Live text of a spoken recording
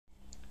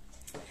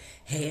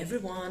Hey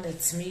everyone,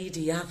 it's me,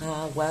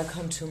 Diara.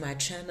 Welcome to my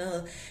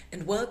channel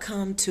and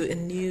welcome to a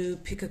new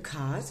pick a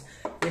card,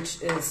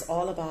 which is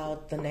all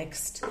about the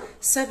next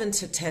 7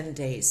 to 10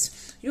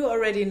 days. You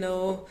already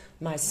know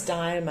my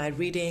style, my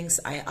readings.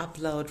 I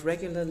upload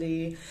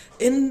regularly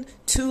in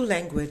 2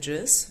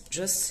 languages,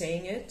 just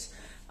saying it.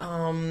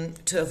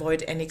 To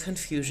avoid any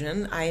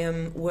confusion. I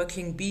am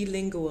working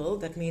bilingual.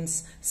 That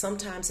means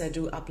sometimes I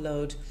do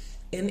upload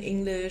in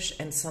English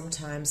and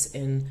sometimes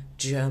in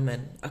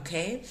German.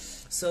 Okay,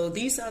 so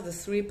these are the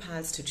 3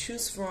 piles to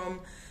choose from.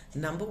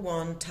 Number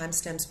 1,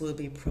 timestamps will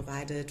be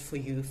provided for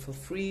you for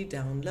free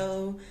down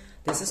low.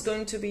 This is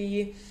going to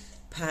be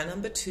pile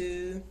number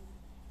 2.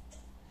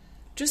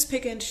 Just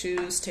pick and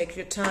choose, take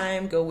your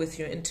time, go with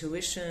your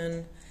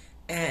intuition.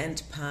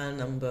 And pile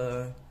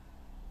number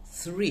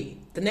 3.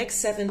 The next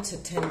 7 to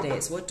 10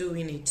 days, what do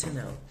we need to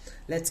know?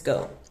 Let's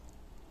go.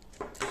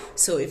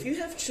 So if you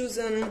have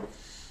chosen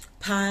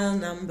pile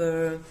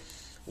number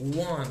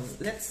 1,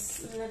 let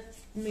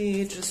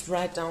me just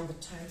write down the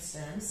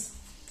timestamps.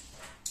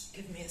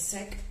 Give me a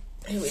sec.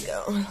 Here we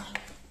go.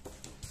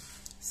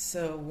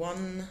 So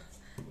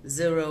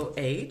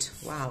 108.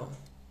 Wow,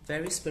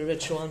 very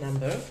spiritual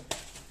number.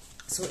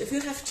 So if you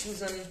have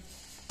chosen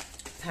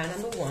pile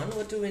number 1,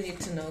 what do we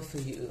need to know for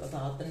you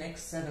about the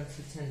next 7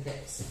 to 10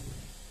 days?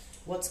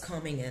 What's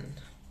coming in?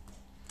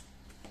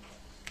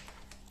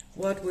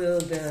 What will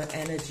the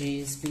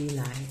energies be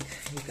like,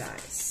 you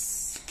guys?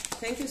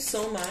 Thank you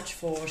so much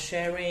for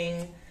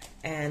sharing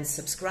and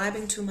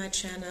subscribing to my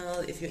channel.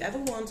 If you ever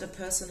want a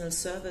personal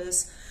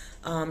service,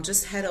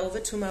 just head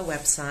over to my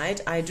website.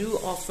 I do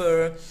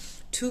offer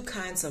 2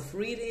 kinds of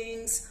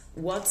readings.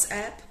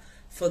 WhatsApp,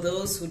 for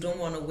those who don't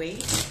want to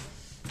wait.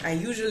 I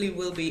usually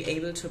will be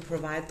able to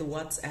provide the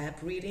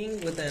WhatsApp reading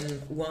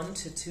within 1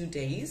 to 2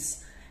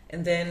 days.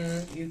 And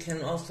then you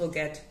can also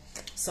get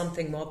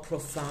something more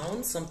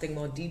profound, something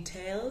more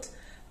detailed,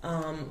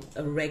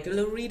 a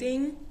regular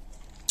reading,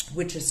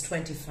 which is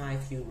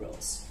 25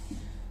 euros.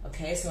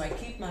 Okay, so I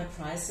keep my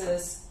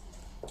prices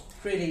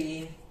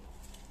pretty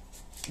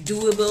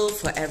doable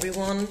for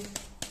everyone.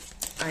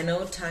 I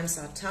know times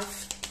are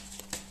tough.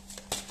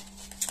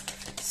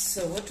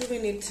 So what do we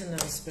need to know,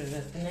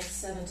 Spirit? The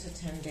next 7 to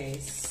 10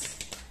 days.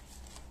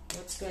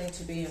 What's going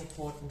to be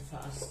important for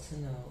us to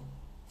know?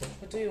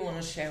 What do you want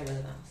to share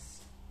with us?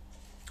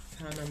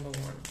 Pile number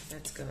 1.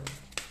 Let's go.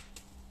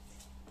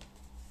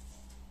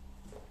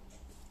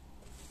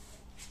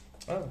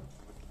 Oh,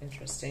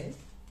 interesting.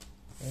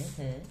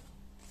 Okay.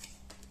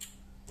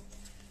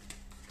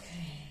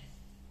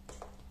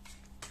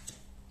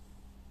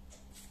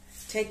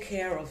 Take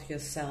care of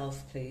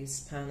yourself,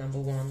 please, pile number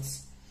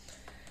 1s.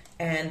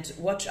 And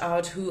watch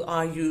out who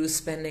are you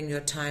spending your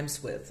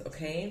times with,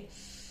 okay?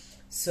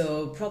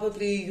 So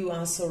probably you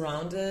are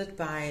surrounded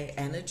by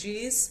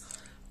energies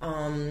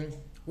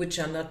which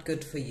are not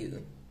good for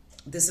you.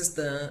 This is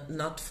the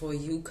not for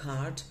you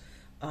card.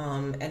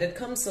 And it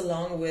comes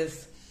along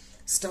with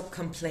stop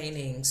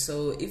complaining.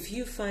 So if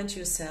you find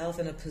yourself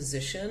in a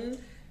position,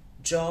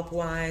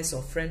 job-wise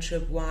or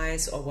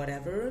friendship-wise or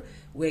whatever,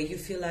 where you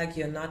feel like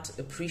you're not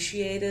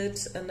appreciated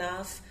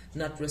enough,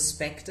 not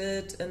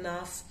respected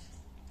enough,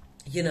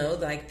 you know,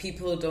 like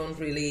people don't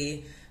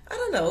really, I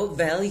don't know,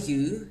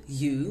 value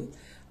you,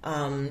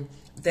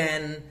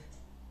 then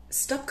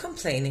stop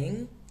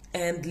complaining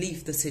and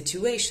leave the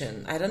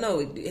situation. I don't know,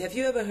 have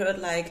you ever heard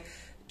like,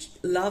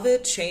 love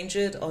it, change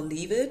it, or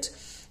leave it?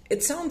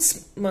 It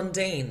sounds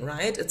mundane,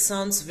 right? It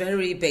sounds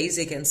very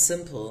basic and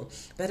simple,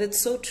 but it's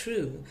so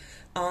true.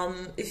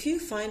 If you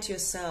find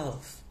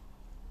yourself,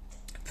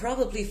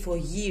 probably for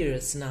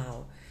years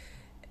now,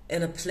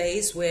 in a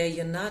place where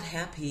you're not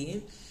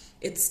happy,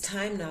 it's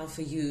time now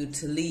for you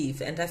to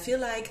leave. And I feel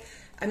like,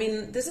 I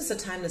mean, this is a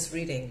timeless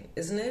reading,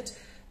 isn't it?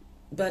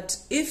 But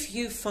if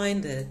you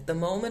find it, the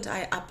moment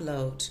I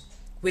upload,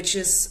 which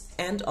is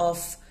end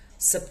of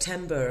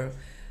September,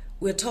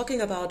 we're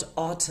talking about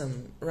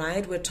autumn,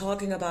 right? We're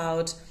talking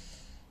about,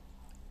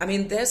 I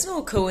mean, there's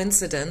no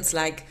coincidence,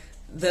 like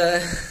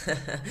the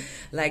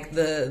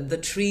the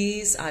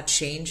trees are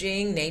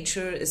changing,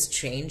 nature is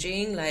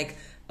changing like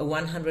a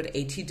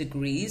 180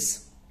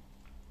 degrees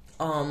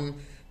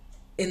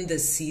in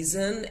this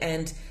season,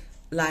 and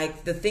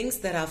like the things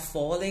that are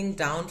falling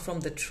down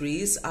from the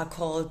trees are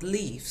called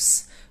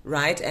leaves,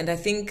 right? And I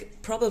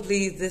think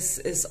probably this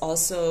is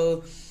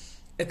also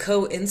a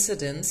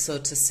coincidence, so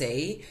to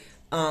say,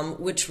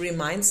 which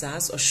reminds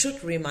us, or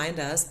should remind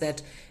us,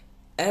 that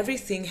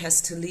everything has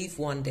to leave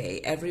one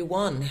day.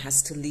 Everyone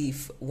has to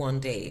leave one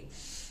day,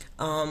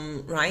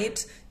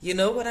 right? You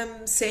know what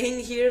I'm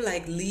saying here?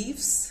 Like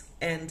leaves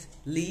and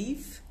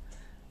leave.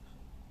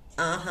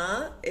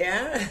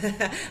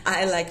 Yeah.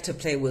 I like to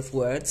play with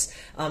words.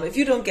 If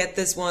you don't get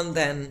this one,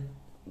 then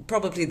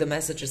probably the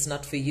message is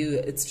not for you.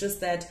 It's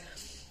just that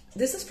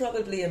this is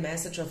probably a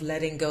message of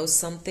letting go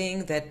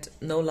something that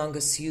no longer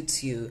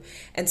suits you.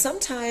 And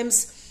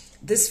sometimes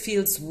this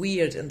feels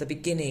weird in the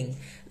beginning.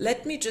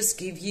 Let me just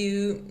give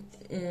you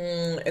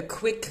a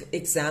quick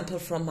example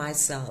from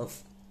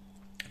myself.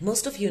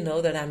 Most of you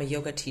know that I'm a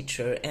yoga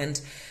teacher, and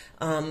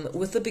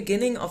With the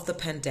beginning of the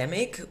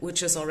pandemic,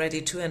 which is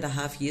already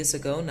 2.5 years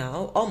ago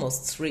now,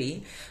 almost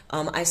 3,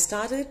 I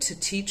started to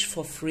teach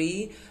for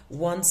free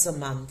once a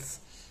month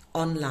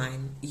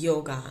online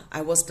yoga.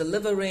 I was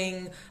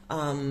delivering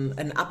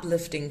an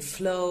uplifting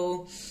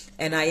flow,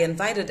 and I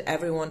invited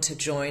everyone to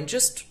join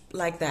just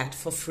like that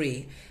for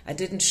free. I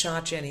didn't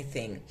charge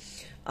anything.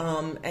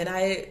 And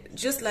I,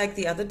 just like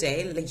the other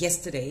day, like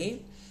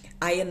yesterday,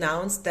 I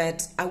announced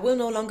that I will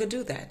no longer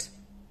do that.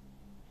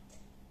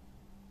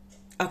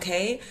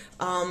 Okay?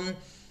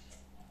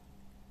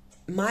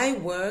 My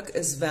work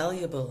is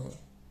valuable.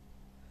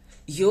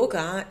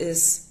 Yoga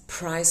is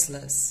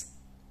priceless.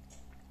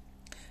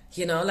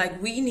 You know, like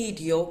we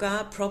need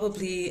yoga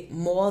probably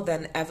more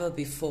than ever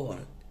before.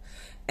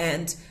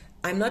 And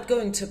I'm not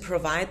going to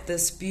provide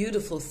this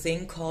beautiful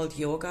thing called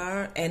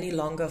yoga any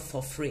longer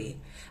for free.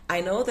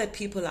 I know that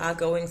people are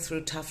going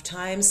through tough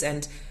times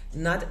and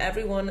not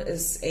everyone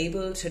is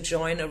able to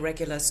join a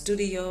regular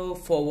studio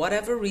for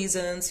whatever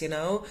reasons, you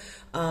know.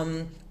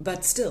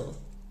 But still,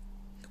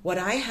 what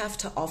I have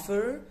to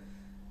offer,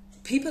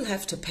 people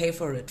have to pay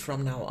for it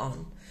from now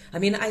on. I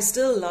mean, I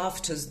still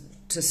love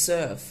to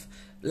serve.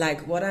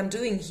 Like what I'm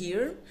doing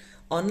here,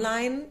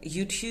 online,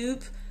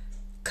 YouTube,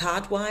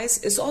 card-wise,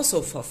 is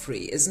also for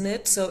free, isn't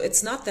it? So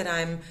it's not that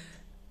I'm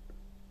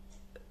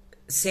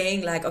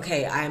saying like,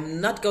 okay,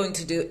 I'm not going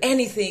to do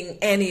anything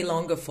any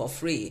longer for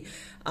free.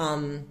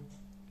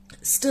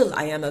 Still,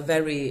 I am a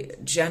very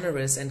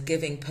generous and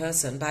giving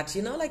person, but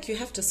you know, like you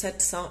have to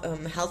set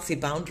some healthy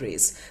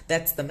boundaries.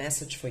 That's the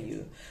message for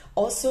you.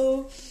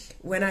 Also,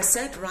 when I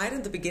said right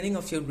in the beginning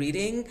of your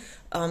reading,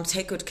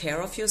 take good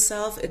care of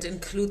yourself, it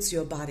includes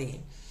your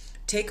body.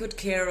 Take good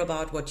care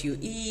about what you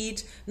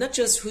eat, not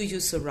just who you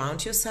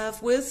surround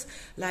yourself with,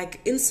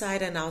 like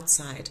inside and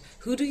outside.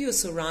 Who do you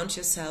surround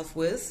yourself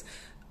with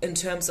in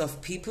terms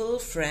of people,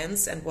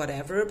 friends, and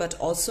whatever, but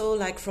also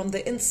like from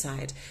the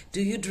inside.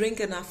 Do you drink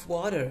enough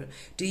water?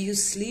 Do you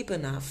sleep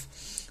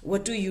enough?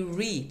 What do you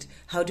read?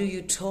 How do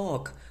you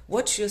talk?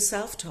 What's your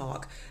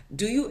self-talk?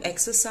 Do you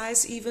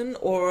exercise even,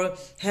 or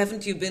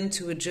haven't you been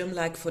to a gym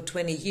like for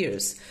 20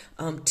 years?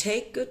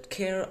 Take good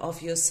care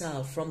of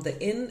yourself from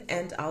the in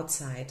and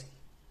outside.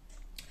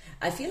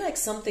 I feel like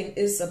something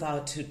is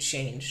about to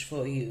change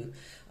for you.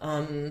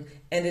 And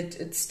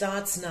it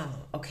starts now,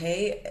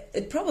 okay?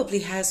 It probably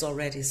has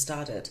already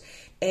started.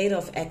 8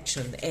 of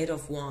Action, 8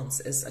 of Wands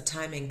is a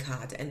timing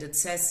card. And it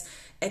says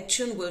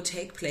action will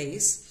take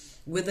place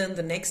within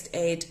the next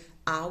 8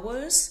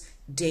 hours,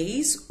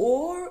 days,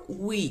 or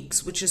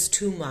weeks, which is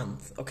 2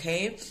 months,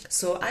 okay?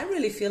 So I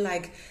really feel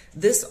like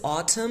this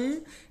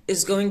autumn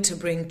is going to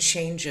bring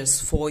changes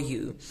for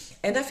you.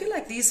 And I feel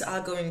like these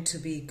are going to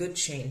be good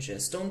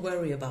changes. Don't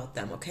worry about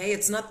them, okay?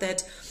 It's not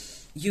that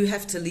you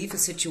have to leave a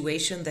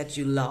situation that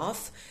you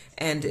love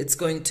and it's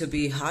going to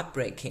be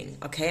heartbreaking,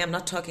 okay? I'm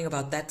not talking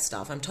about that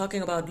stuff. I'm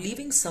talking about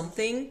leaving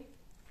something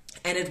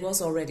and it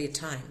was already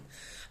time,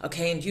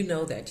 okay? And you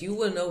know that. You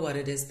will know what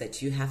it is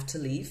that you have to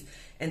leave.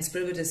 And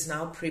Spirit is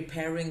now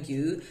preparing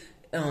you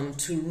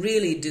to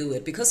really do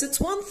it. Because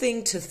it's one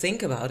thing to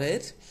think about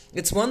it.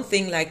 It's one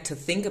thing like to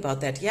think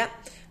about that, yeah,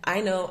 I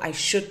know I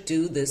should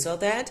do this or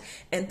that.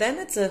 And then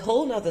it's a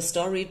whole nother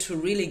story to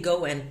really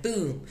go and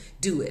boom,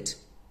 do it.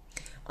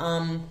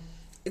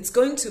 It's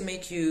going to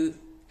make you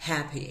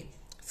happy.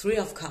 3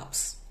 of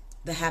Cups,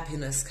 the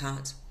happiness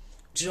card.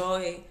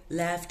 Joy,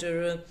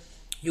 laughter,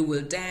 you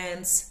will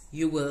dance,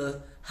 you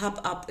will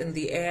hop up in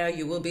the air,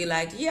 you will be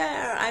like,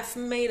 yeah, I've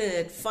made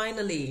it,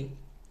 finally.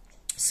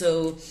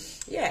 So,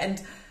 yeah,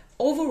 and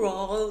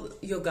overall,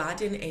 your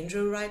guardian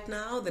angel right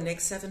now, the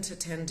next 7 to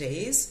 10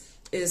 days,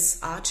 is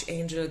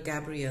Archangel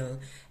Gabriel.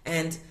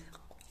 And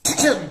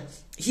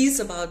he's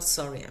about,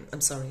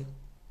 I'm sorry.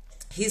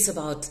 He's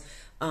about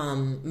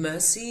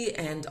mercy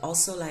and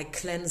also like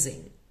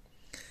cleansing,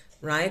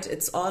 right?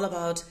 It's all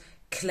about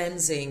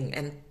cleansing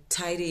and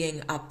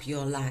tidying up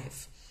your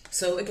life.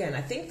 So again,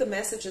 I think the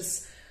message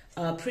is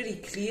pretty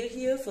clear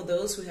here for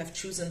those who have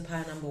chosen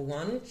pile number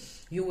 1.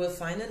 You will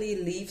finally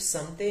leave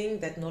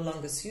something that no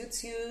longer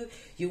suits you.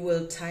 You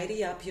will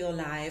tidy up your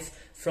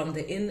life from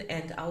the in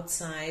and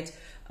outside.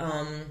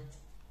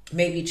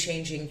 Maybe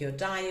changing your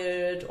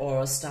diet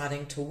or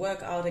starting to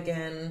work out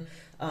again.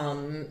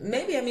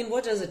 Maybe, I mean,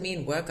 what does it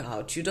mean, work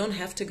out? You don't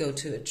have to go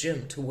to a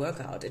gym to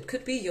work out. It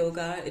could be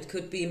yoga, it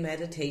could be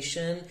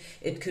meditation,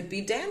 it could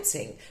be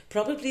dancing.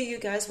 Probably you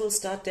guys will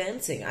start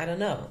dancing, I don't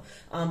know.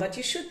 But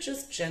you should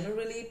just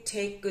generally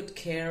take good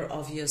care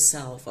of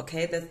yourself,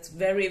 okay? That's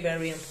very,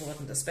 very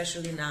important,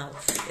 especially now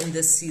in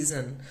this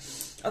season.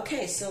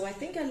 Okay, so I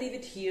think I'll leave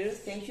it here.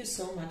 Thank you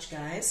so much,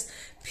 guys.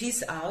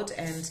 Peace out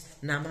and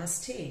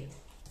namaste.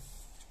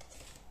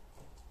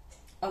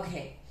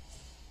 Okay.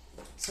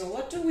 So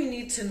what do we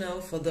need to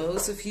know for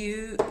those of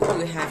you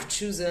who have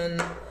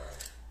chosen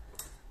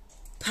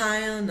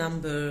pile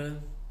number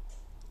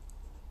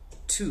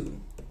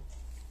 2?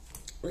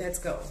 Let's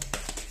go.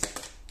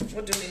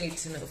 What do we need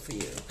to know for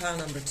you? Pile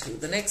number 2,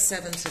 the next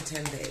 7 to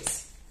 10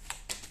 days.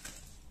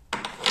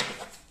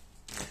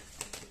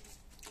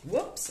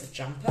 Whoops, a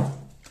jumper.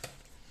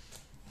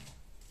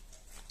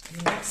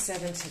 Next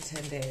 7 to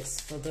 10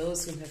 days for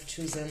those who have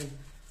chosen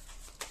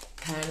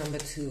pile number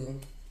 2.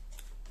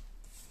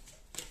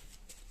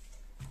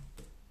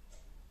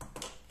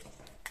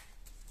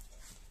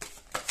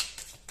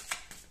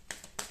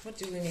 What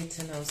do we need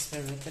to know,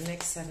 Spirit, the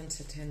next 7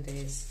 to 10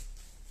 days?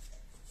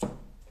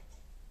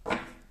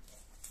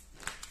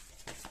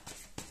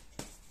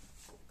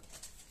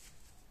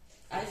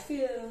 I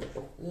feel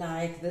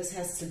like this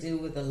has to do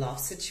with the love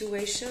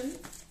situation.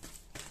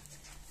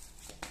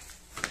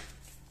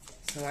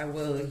 So I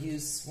will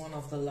use one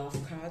of the love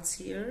cards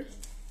here.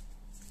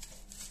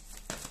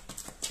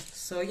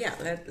 So yeah,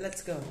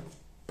 let's go.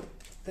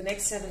 The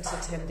next 7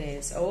 to 10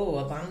 days. Oh,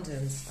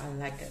 abundance. I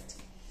like it.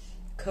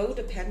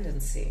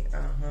 Codependency.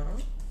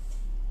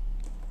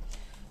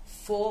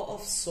 4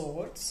 of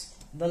Swords.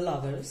 The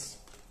Lovers.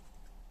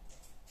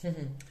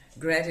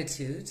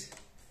 Gratitude.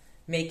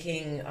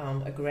 Making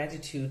a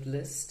gratitude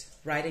list.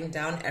 Writing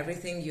down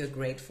everything you're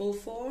grateful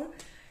for.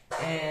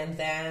 And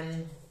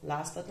then,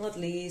 last but not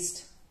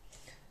least,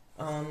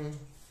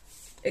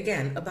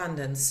 again,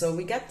 abundance. So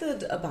we get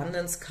the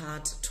abundance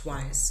card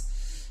twice.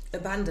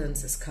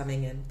 Abundance is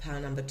coming in,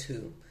 pile number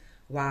 2.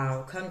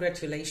 Wow,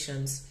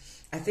 congratulations.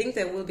 I think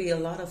there will be a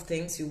lot of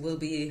things you will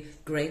be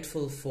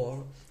grateful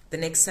for. The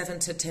next 7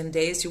 to 10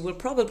 days, you will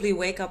probably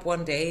wake up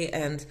one day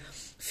and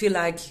feel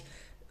like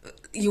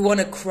you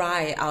want to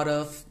cry out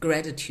of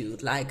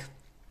gratitude, like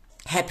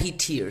happy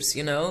tears,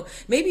 you know.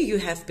 Maybe you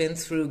have been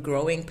through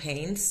growing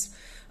pains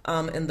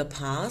in the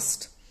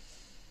past.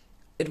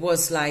 It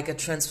was like a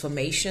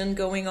transformation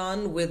going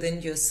on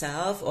within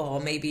yourself, or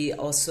maybe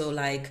also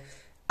like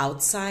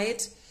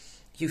outside.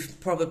 You've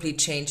probably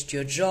changed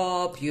your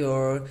job,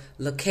 your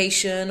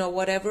location, or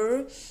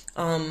whatever.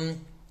 And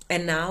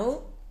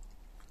now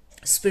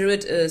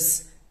Spirit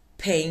is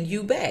paying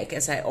you back,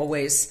 as I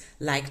always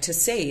like to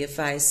say if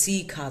I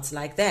see cards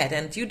like that.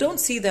 And you don't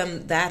see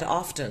them that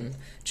often,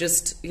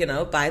 just, you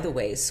know, by the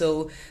way.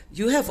 So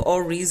you have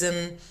all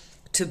reason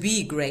to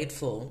be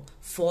grateful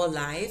for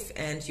life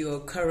and your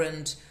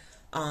current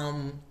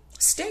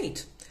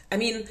state. I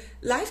mean,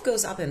 life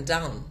goes up and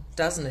down,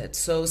 doesn't it?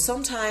 So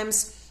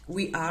sometimes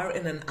we are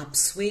in an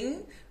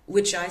upswing,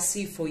 which I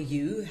see for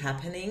you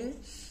happening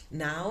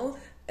now.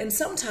 And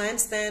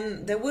sometimes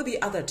then there will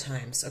be other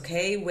times,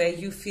 okay, where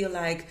you feel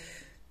like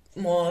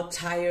more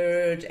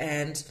tired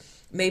and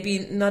maybe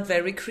not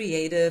very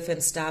creative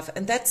and stuff.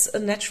 And that's a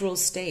natural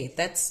state.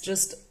 That's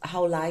just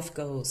how life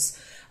goes.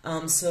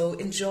 So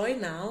enjoy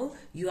now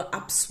your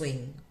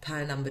upswing,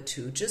 pile number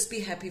 2. Just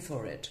be happy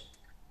for it.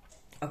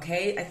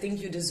 Okay, I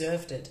think you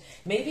deserved it.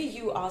 Maybe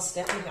you are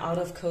stepping out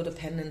of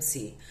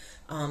codependency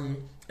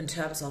in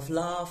terms of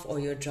love or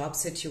your job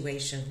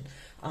situation.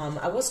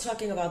 I was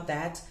talking about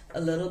that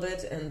a little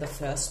bit in the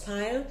first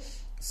pile.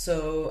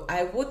 So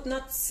I would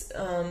not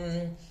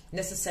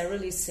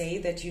necessarily say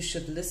that you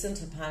should listen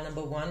to pile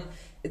number 1.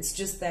 It's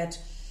just that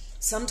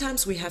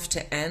sometimes we have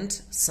to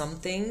end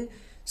something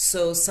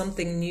so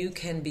something new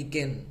can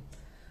begin.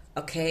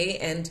 Okay,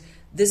 and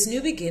this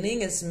new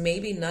beginning is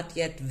maybe not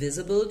yet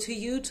visible to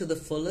you to the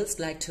fullest,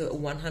 like to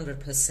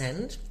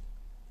 100%.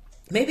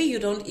 Maybe you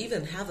don't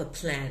even have a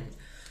plan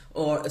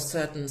or a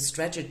certain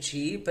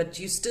strategy, but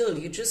you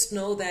just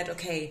know that,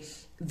 okay,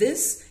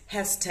 this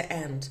has to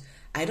end.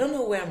 I don't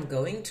know where I'm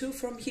going to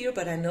from here,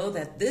 but I know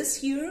that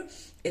this year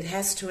it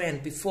has to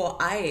end before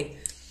I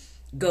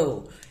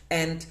go.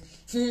 And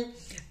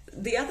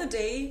the other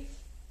day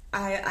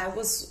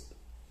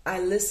I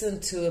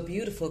listened to a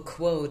beautiful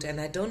quote,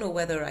 and I don't know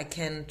whether I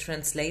can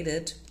translate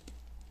it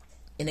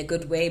in a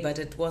good way, but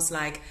it was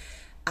like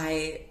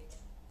I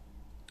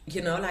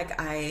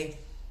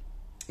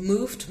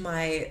moved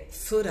my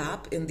foot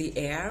up in the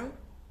air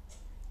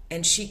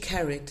and she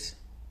carried.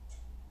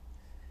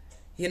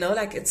 You know,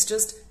 like it's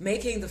just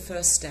making the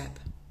first step.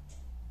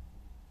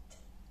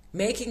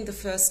 Making the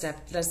first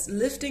step, just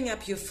lifting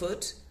up your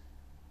foot,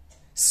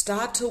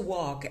 start to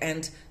walk,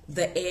 and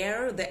the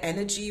air, the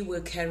energy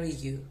will carry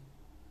you.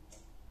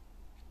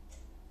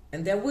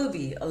 And there will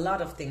be a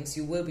lot of things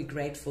you will be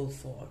grateful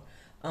for.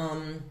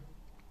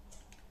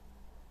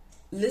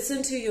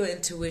 Listen to your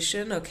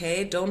intuition,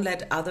 okay? Don't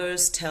let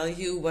others tell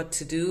you what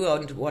to do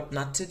or what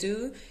not to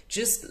do.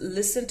 Just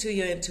listen to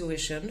your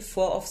intuition.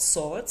 4 of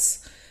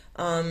Swords.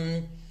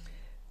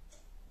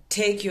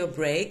 Take your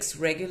breaks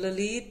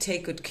regularly.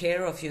 Take good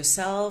care of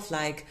yourself.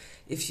 Like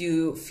if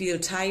you feel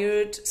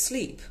tired,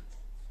 sleep.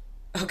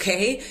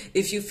 Okay?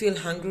 If you feel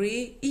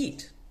hungry,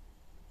 eat.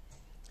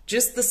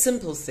 Just the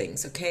simple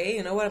things, okay?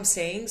 You know what I'm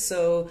saying?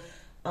 So,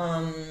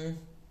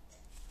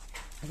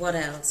 what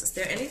else? Is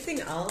there anything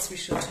else we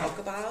should talk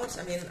about?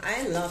 I mean,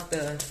 I love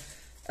the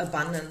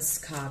abundance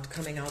card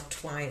coming out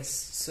twice.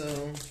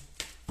 So,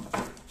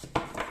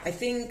 I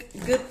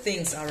think good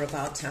things are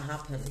about to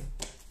happen.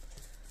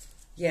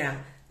 Yeah.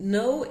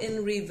 No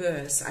in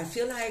reverse. I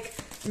feel like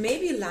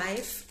maybe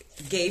life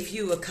gave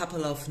you a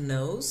couple of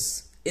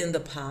no's in the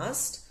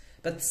past.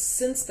 But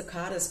since the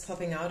card is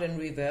popping out in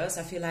reverse,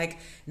 I feel like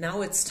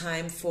now it's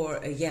time for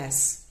a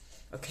yes,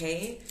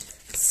 okay?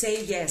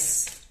 Say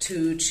yes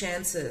to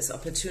chances,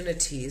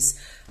 opportunities.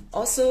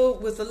 Also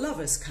with the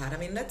Lovers card, I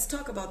mean, let's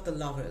talk about the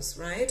Lovers,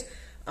 right?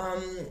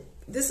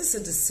 This is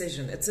a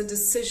decision. It's a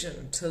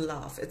decision to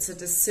love. It's a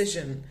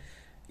decision,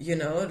 you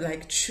know,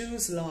 like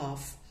choose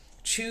love,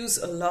 choose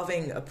a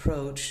loving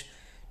approach,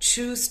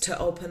 choose to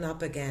open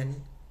up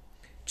again,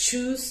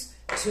 choose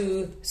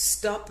to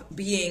stop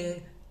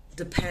being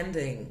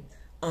depending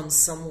on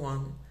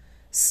someone,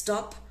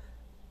 stop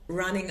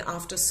running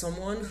after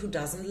someone who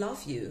doesn't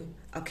love you,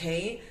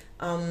 okay?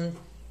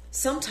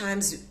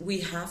 Sometimes we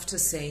have to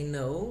say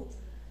no,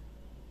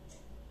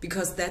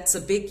 because that's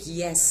a big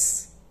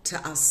yes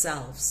to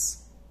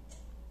ourselves.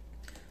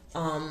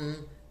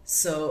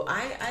 So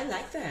I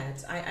like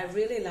that. I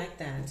really like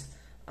that.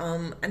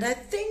 And I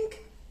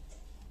think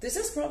this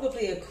is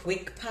probably a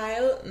quick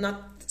pile,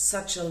 not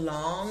such a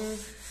long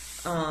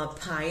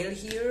pile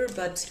here,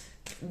 but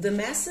the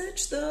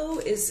message though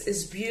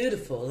is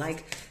beautiful.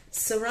 Like,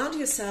 surround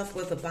yourself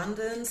with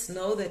abundance,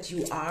 know that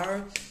you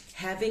are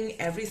having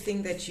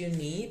everything that you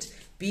need,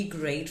 be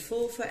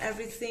grateful for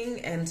everything,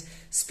 and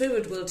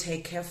Spirit will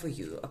take care for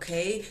you,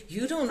 okay?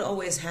 You don't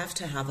always have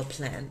to have a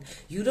plan.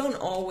 You don't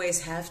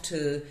always have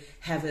to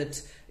have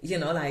it, you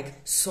know, like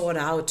sort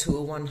out to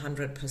a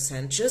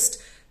 100%.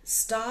 Just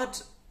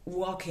start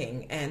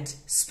walking and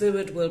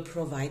Spirit will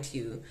provide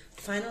you.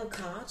 Final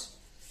card.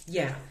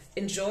 Yeah,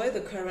 enjoy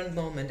the current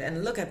moment,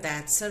 and look at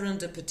that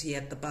serendipity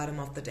at the bottom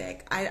of the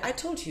deck. I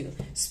told you,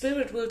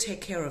 Spirit will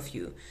take care of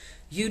you.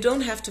 You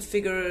don't have to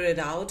figure it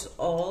out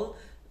all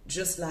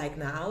just like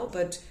now,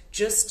 but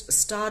just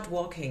start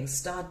walking,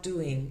 start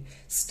doing,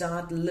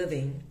 start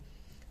living.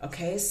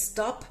 Okay,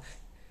 stop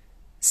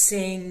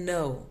saying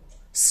no,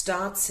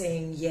 start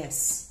saying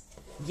yes.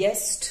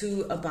 Yes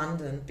to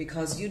abundant,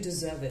 because you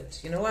deserve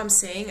it. You know what I'm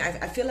saying?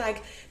 I feel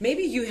like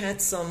maybe you had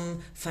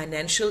some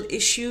financial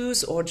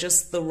issues or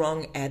just the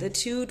wrong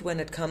attitude when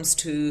it comes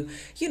to,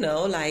 you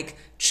know, like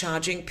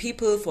charging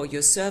people for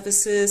your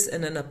services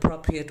in an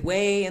appropriate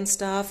way and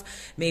stuff.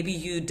 Maybe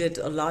you did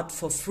a lot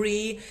for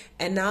free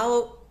and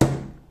now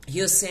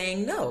you're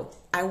saying, no,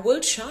 I will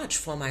charge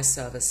for my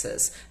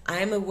services.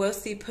 I'm a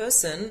worthy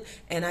person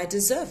and I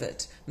deserve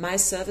it. My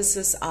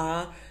services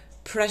are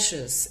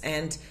precious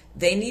and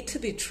they need to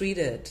be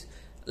treated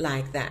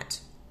like that.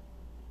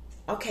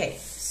 Okay,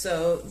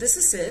 so this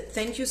is it.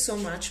 Thank you so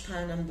much,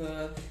 pile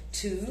number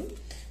 2.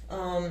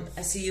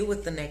 I see you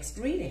with the next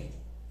reading.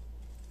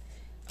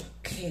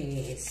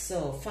 Okay,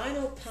 so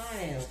final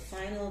pile,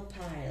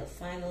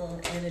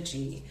 final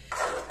energy.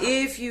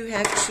 If you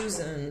have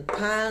chosen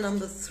pile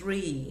number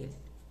 3,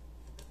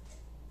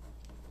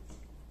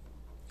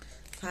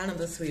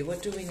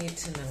 what do we need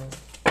to know?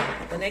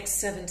 The next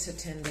 7 to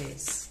 10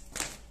 days.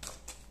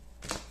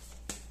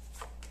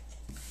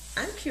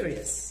 I'm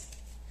curious.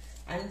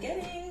 I'm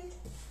getting,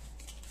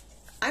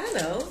 I don't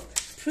know,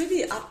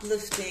 pretty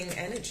uplifting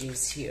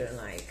energies here.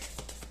 Like,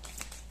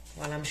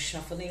 while I'm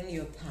shuffling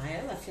your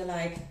pile, I feel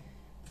like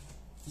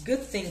good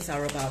things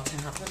are about to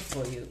happen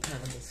for you, pile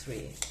number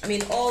 3. I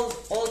mean, all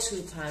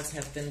 2 piles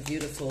have been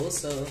beautiful,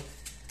 so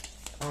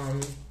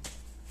I'm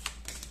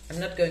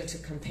not going to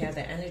compare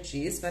the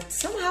energies, but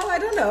somehow, I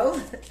don't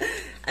know,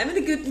 I'm in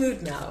a good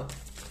mood now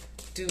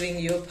doing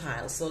your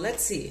pile. So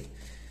let's see.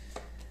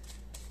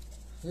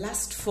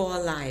 Lust for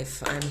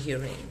life, I'm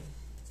hearing.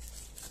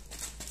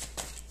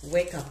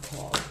 Wake up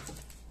call.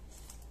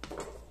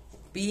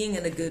 Being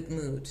in a good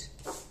mood.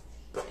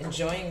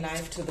 Enjoying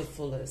life to the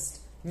fullest.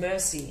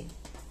 Mercy.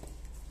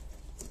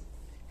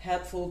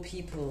 Helpful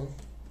people.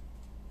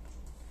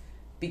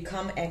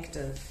 Become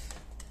active.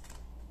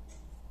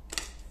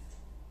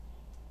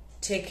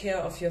 Take care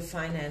of your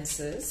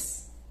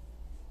finances.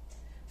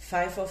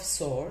 5 of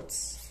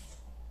Swords.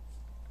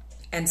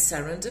 And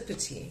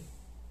serendipity.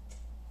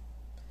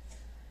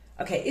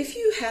 Okay, if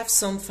you have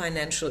some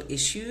financial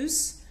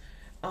issues,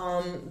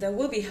 there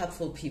will be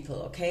helpful people,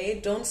 okay?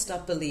 Don't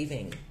stop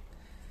believing.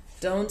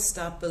 Don't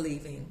stop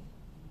believing.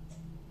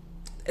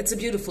 It's a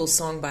beautiful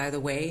song, by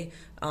the way.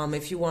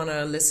 If you want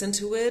to listen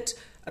to it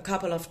a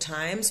couple of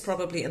times,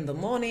 probably in the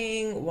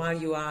morning, while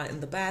you are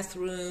in the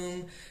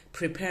bathroom,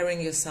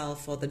 preparing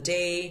yourself for the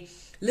day,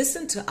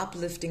 listen to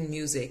uplifting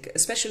music,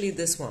 especially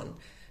this one.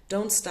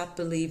 Don't Stop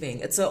Believing.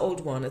 It's an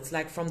old one. It's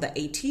like from the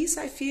 80s,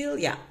 I feel.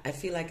 Yeah, I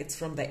feel like it's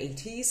from the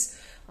 80s.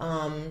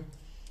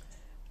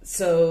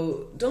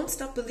 So don't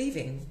stop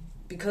believing,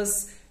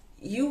 because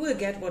you will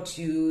get what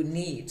you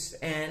need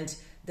and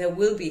there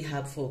will be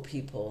helpful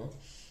people.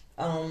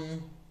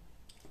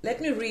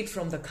 Let me read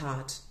from the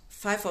card.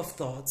 5 of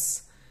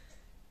Thoughts.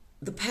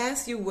 The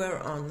path you were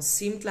on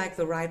seemed like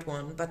the right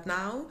one, but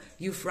now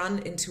you've run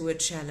into a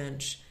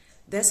challenge.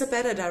 There's a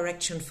better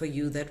direction for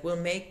you that will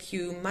make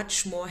you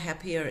much more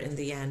happier in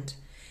the end.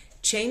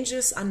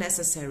 Changes are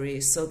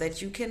necessary so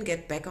that you can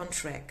get back on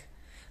track.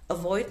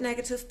 Avoid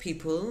negative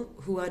people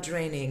who are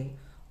draining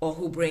or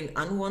who bring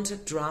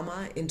unwanted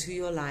drama into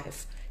your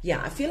life.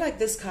 Yeah, I feel like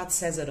this card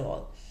says it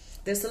all.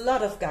 There's a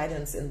lot of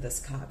guidance in this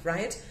card,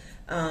 right?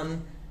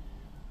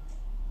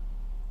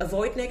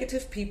 Avoid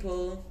negative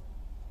people.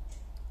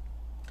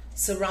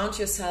 Surround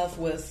yourself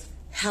with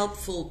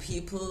helpful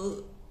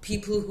people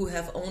people who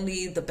have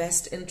only the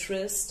best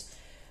interest,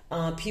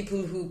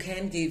 people who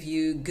can give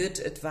you good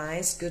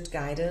advice, good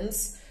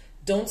guidance.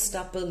 Don't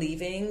stop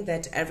believing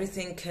that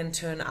everything can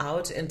turn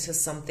out into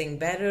something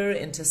better,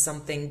 into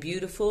something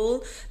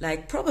beautiful,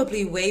 like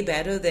probably way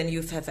better than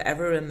you have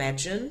ever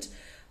imagined.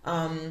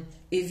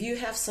 If you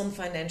have some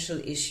financial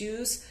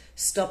issues,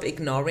 stop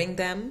ignoring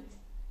them.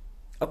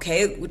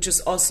 Okay, which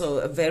is also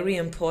a very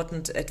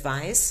important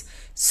advice.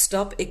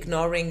 Stop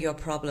ignoring your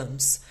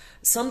problems.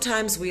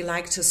 Sometimes we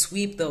like to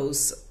sweep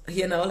those,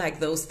 like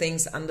those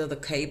things under the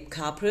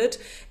carpet,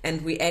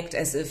 and we act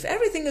as if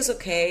everything is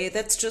okay.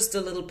 That's just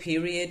a little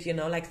period,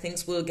 like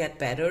things will get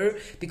better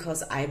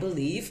because I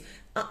believe.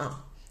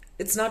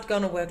 It's not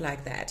gonna work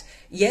like that.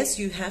 Yes,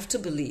 you have to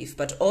believe,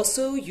 but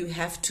also you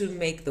have to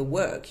make the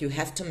work. You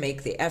have to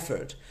make the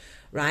effort,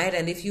 right?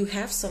 And if you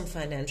have some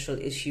financial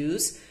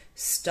issues,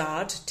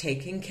 start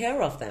taking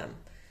care of them.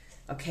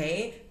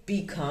 Okay?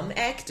 Become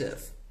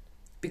active,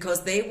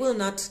 because they will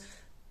not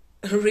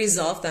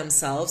resolve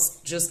themselves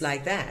just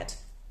like that.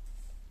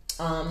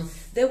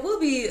 There will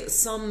be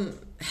some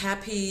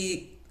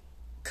happy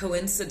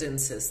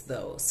coincidences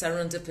though,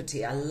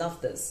 serendipity. I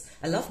love this.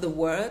 I love the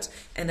word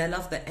and I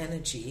love the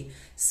energy.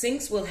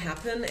 Things will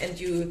happen and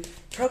you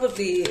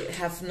probably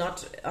have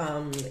not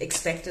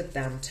expected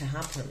them to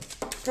happen.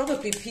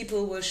 Probably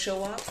people will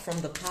show up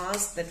from the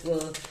past that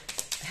will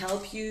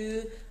help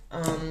you.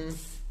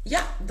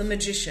 The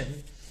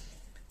Magician,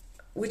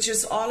 which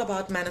is all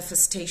about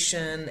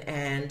manifestation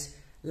and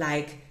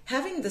like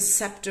having the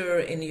scepter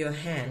in your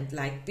hand.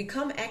 Like,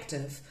 become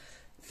active,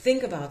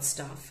 think about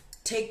stuff,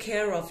 take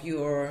care of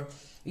your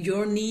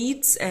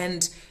needs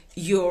and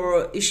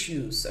your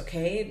issues.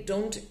 Okay,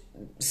 don't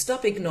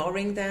stop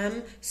ignoring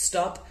them,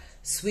 stop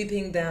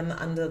sweeping them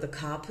under the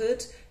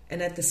carpet,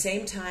 and at the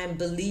same time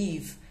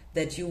believe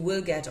that you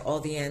will get all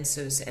the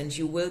answers and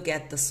you will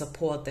get the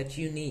support that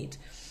you need.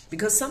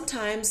 Because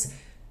sometimes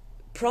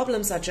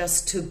problems are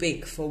just too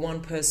big for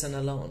one person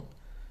alone,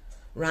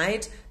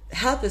 right?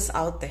 Help is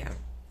out there.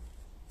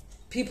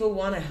 People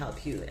want to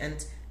help you,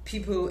 and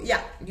people,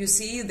 you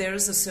see, there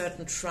is a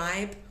certain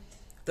tribe,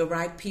 the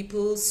right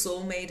people,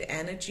 soulmate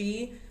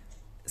energy.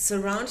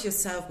 Surround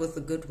yourself with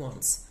the good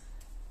ones.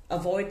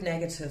 Avoid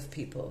negative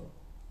people.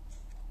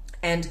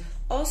 And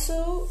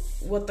also,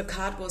 what the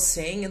card was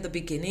saying in the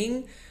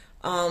beginning,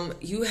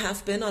 you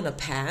have been on a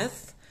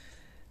path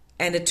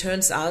and it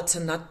turns out to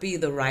not be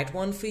the right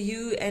one for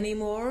you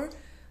anymore.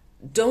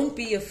 Don't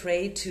be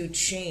afraid to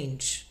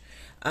change.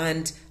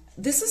 And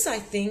this is, I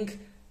think,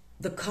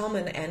 the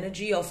common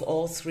energy of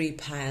all three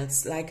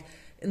piles. Like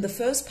in the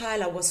first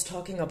pile, I was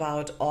talking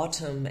about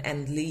autumn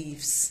and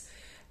leaves,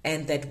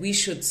 and that we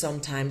should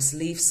sometimes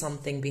leave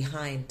something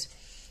behind,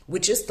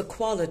 which is the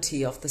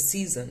quality of the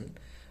season.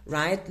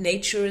 Right?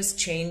 Nature is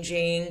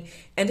changing,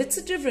 and it's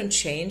a different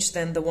change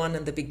than the one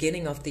in the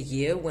beginning of the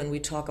year when we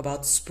talk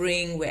about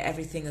spring, where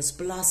everything is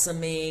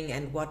blossoming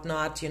and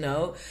whatnot,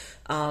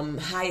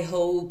 high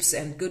hopes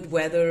and good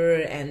weather,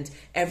 and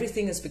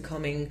everything is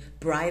becoming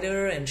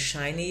brighter and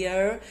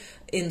shinier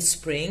in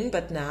spring.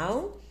 But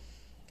now,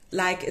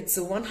 like, it's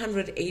a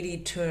 180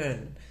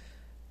 turn.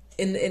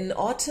 In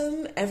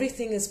autumn,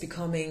 everything is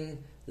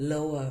becoming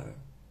lower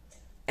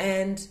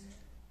and,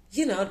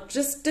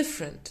 just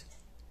different.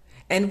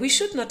 And we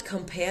should not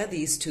compare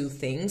these two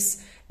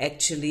things,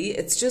 actually.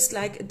 It's just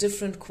like a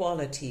different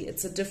quality.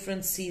 It's a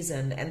different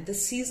season. And the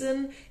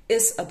season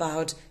is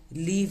about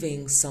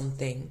leaving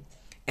something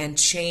and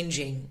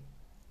changing.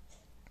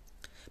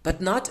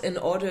 But not in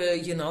order,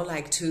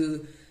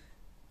 to,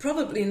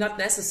 probably not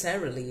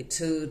necessarily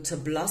to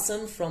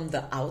blossom from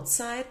the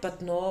outside,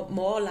 but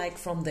more like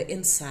from the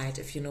inside,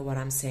 if you know what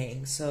I'm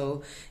saying.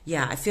 So,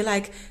 I feel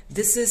like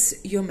this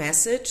is your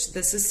message.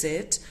 This is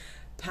it.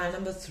 Pile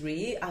number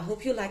 3. I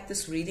hope you like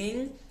this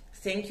reading.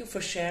 Thank you for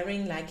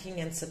sharing,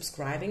 liking, and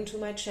subscribing to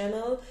my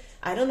channel.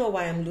 I don't know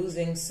why I'm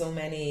losing so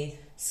many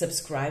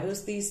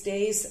subscribers these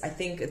days. I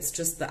think it's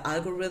just the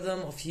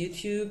algorithm of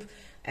YouTube.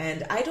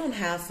 And I don't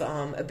have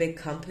a big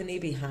company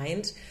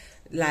behind,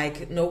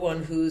 like no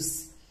one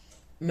who's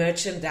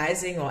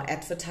merchandising or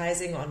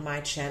advertising on my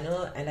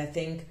channel. And I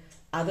think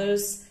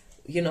others,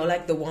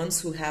 like the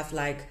ones who have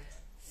like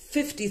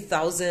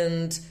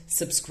 50,000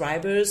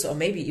 subscribers, or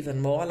maybe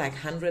even more, like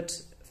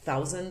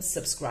 100,000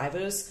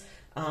 subscribers,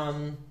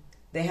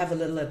 they have a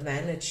little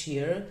advantage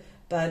here.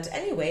 But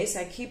anyways,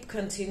 I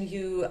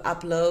continue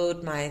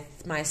upload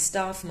my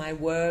stuff, my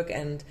work,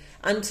 and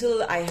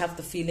until I have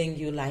the feeling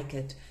you like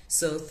it.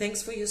 So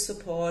thanks for your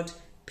support.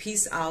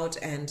 Peace out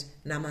and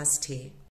namaste.